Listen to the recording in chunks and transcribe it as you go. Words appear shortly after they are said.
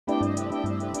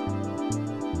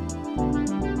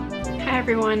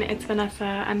everyone, it's Vanessa.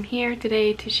 I'm here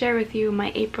today to share with you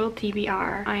my April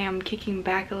TBR. I am kicking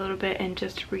back a little bit and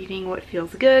just reading what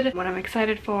feels good, what I'm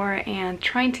excited for, and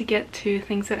trying to get to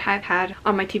things that I've had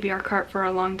on my TBR cart for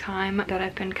a long time that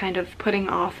I've been kind of putting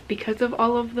off because of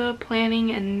all of the planning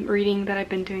and reading that I've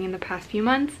been doing in the past few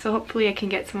months. So hopefully I can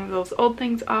get some of those old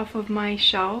things off of my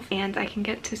shelf and I can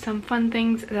get to some fun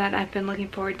things that I've been looking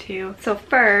forward to. So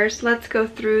first, let's go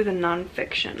through the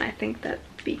nonfiction. I think that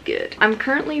be good. I'm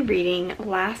currently reading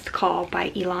Last Call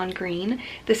by Elon Green.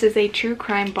 This is a true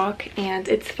crime book and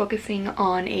it's focusing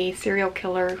on a serial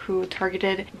killer who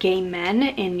targeted gay men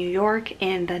in New York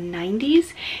in the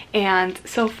 90s, and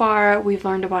so far we've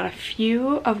learned about a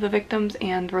few of the victims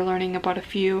and we're learning about a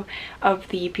few of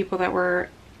the people that were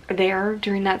there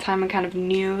during that time and kind of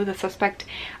knew the suspect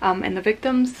and the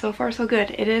victims. So far so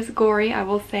good. It is gory, I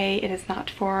will say. It is not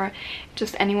for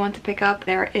just anyone to pick up.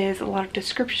 There is a lot of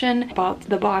description about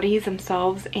the bodies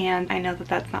themselves and I know that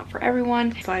that's not for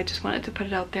everyone, so I just wanted to put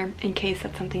it out there in case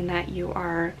that's something that you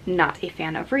are not a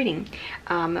fan of reading.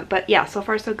 But yeah, so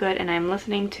far so good, and I'm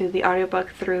listening to the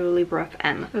audiobook through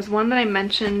Libro.fm. There's one that I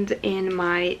mentioned in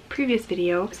my previous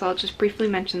video, so I'll just briefly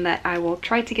mention that I will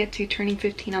try to get to Turning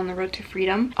 15 on the Road to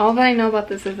Freedom. All that I know about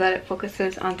this is that it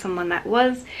focuses on someone that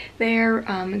was there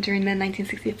during the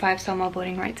 1965 Selma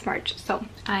Voting Rights March. So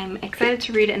I'm excited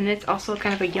to read it, and it's also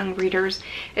kind of a young reader's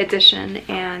edition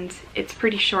and it's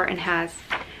pretty short and has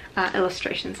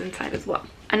illustrations inside as well.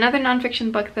 Another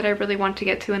nonfiction book that I really want to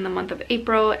get to in the month of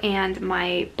April, and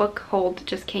my book hold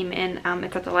just came in,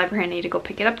 it's at the library, I need to go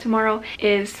pick it up tomorrow,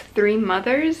 is Three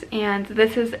Mothers. And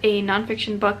this is a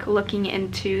nonfiction book looking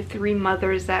into three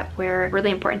mothers that were really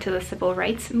important to the civil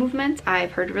rights movement.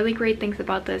 I've heard really great things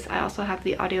about this. I also have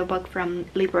the audiobook from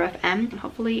Libro.fm and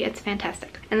hopefully it's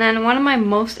fantastic. And then one of my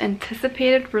most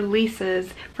anticipated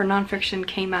releases for nonfiction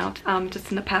came out just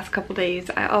in the past couple days.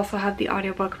 I also have the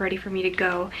audiobook ready for me to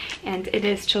go, and it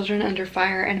is Children Under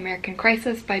Fire: An American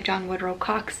Crisis by John Woodrow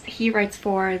Cox. He writes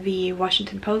for the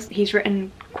Washington Post. He's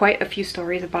written quite a few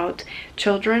stories about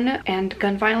children and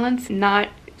gun violence, not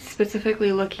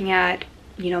specifically looking at,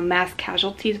 you know, mass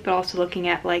casualties, but also looking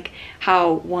at like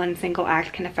how one single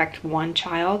act can affect one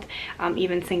child,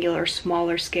 even singular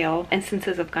smaller scale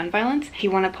instances of gun violence. He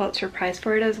won a Pulitzer Prize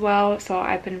for it as well, so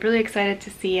I've been really excited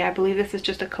to see. I believe this is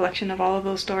just a collection of all of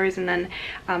those stories, and then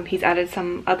he's added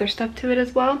some other stuff to it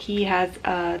as well. He has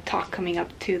a talk coming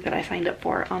up too that I signed up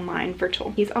for online,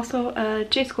 virtual. He's also a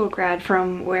J-School grad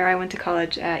from where I went to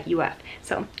college at UF,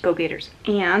 so go Gators.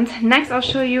 And next I'll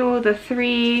show you the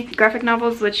three graphic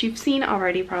novels which you've seen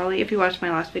already probably if you watched my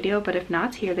last video, but if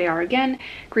not, here they are again.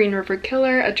 Green River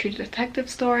Killer, a true detective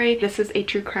story. This is a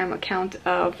true crime account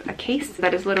of a case.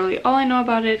 That is literally all I know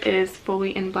about it. It is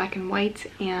fully in black and white,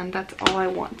 and that's all I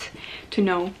want to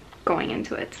know going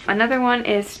into it. Another one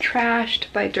is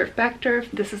Trashed by Derf Backderf.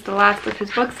 This is the last of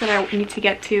his books that I need to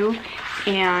get to,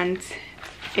 and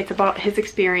it's about his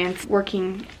experience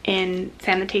working in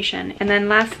sanitation. And then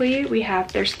lastly, we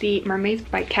have There's the Mermaids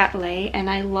by Leyh, and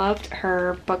I loved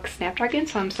her book Snapdragon,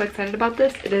 so I'm so excited about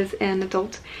this. It is an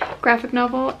adult graphic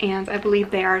novel, and I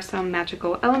believe there are some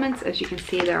magical elements. As you can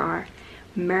see, there are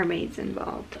mermaids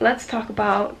involved. Let's talk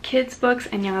about kids books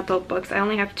and young adult books. I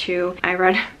only have two. I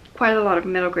read quite a lot of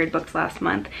middle grade books last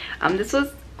month. This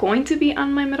was going to be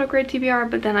on my middle grade TBR,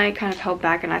 but then I kind of held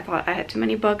back and I thought I had too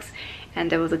many books,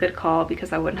 and it was a good call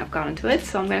because I wouldn't have gotten to it.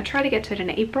 So I'm going to try to get to it in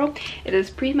April. It is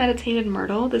Premeditated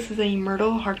Myrtle. This is a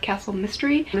Myrtle Hardcastle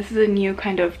mystery. This is a new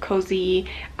kind of cozy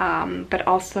but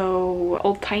also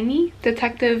old-timey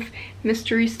detective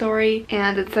mystery story,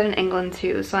 and it's set in England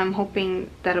too, so I'm hoping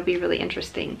that'll be really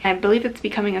interesting. I believe it's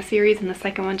becoming a series and the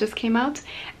second one just came out,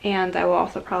 and I will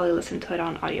also probably listen to it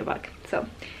on audiobook. So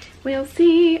we'll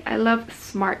see. I love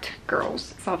smart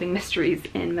girls solving mysteries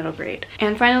in middle grade.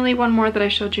 And finally, one more that I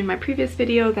showed you in my previous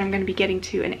video that I'm going to be getting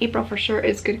to in April for sure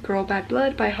is Good Girl Bad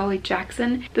Blood by Holly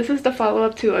Jackson. This is the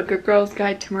follow-up to A Good Girl's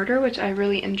Guide to Murder, which I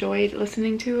really enjoyed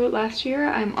listening to last year.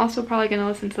 I'm also probably going to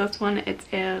listen to this one. It's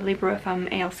a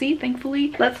Libro.fm ALC,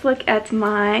 thankfully. Let's look at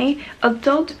my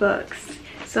adult books.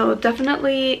 So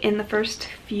definitely in the first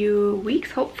few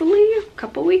weeks, hopefully a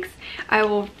couple weeks, I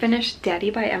will finish Daddy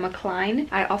by Emma Cline.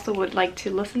 I also would like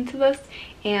to listen to this,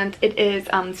 and it is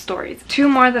stories. Two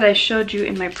more that I showed you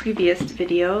in my previous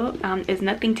video is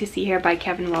Nothing to See Here by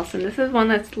Kevin Wilson. This is one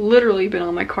that's literally been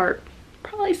on my cart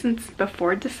probably since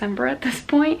before December at this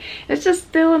point. It's just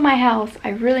still in my house. I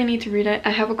really need to read it. I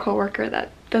have a coworker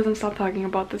that doesn't stop talking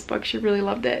about this book. She really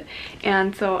loved it,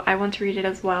 and so I want to read it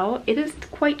as well. It is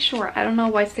quite short. I don't know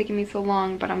why it's taking me so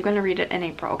long, but I'm gonna read it in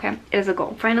April, okay? It is a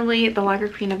goal. Finally, The Lager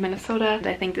Queen of Minnesota.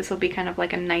 I think this will be kind of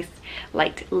like a nice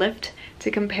light lift to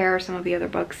compare some of the other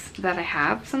books that I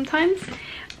have sometimes.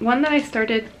 One that I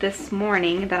started this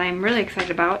morning that I'm really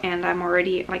excited about, and I'm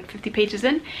already like 50 pages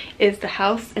in, is The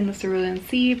House in the Cerulean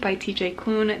Sea by TJ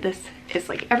Klune. This is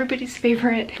like everybody's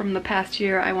favorite from the past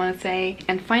year, I want to say.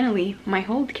 And finally, my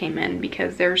hold came in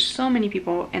because there's so many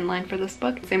people in line for this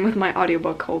book. Same with my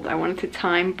audiobook hold. I wanted to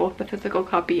time both the physical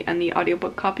copy and the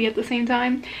audiobook copy at the same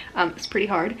time. It's pretty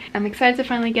hard. I'm excited to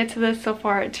finally get to this. So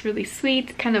far, it's really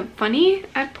sweet, kind of funny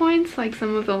at points. Like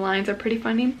some of the lines are pretty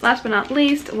funny. Last but not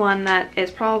least, one that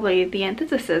is probably the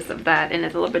antithesis of that and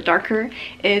is a little bit darker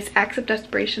is Acts of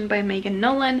Desperation by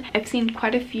Nolan. I've seen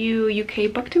quite a few UK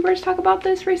booktubers talk about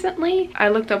this recently. I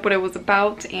looked up what it was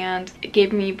about and it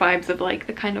gave me vibes of like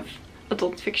the kind of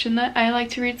adult fiction that I like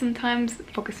to read sometimes,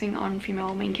 focusing on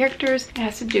female main characters. It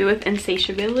has to do with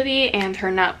insatiability and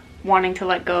her not wanting to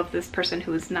let go of this person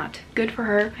who is not good for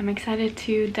her. I'm excited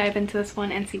to dive into this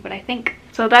one and see what I think.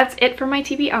 So that's it for my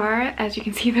TBR. As you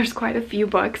can see, there's quite a few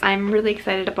books. I'm really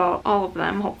excited about all of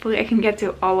them. Hopefully I can get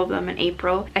to all of them in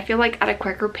April. I feel like at a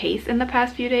quicker pace in the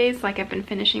past few days. Like I've been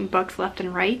finishing books left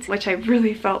and right, which I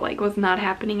really felt like was not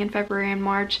happening in February and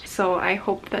March. So I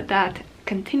hope that that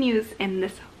continues in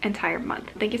this entire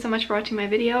month. Thank you so much for watching my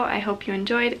video. I hope you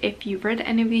enjoyed. If you've read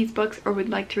any of these books or would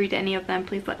like to read any of them,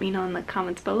 please let me know in the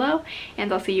comments below,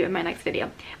 and I'll see you in my next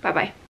video. Bye bye.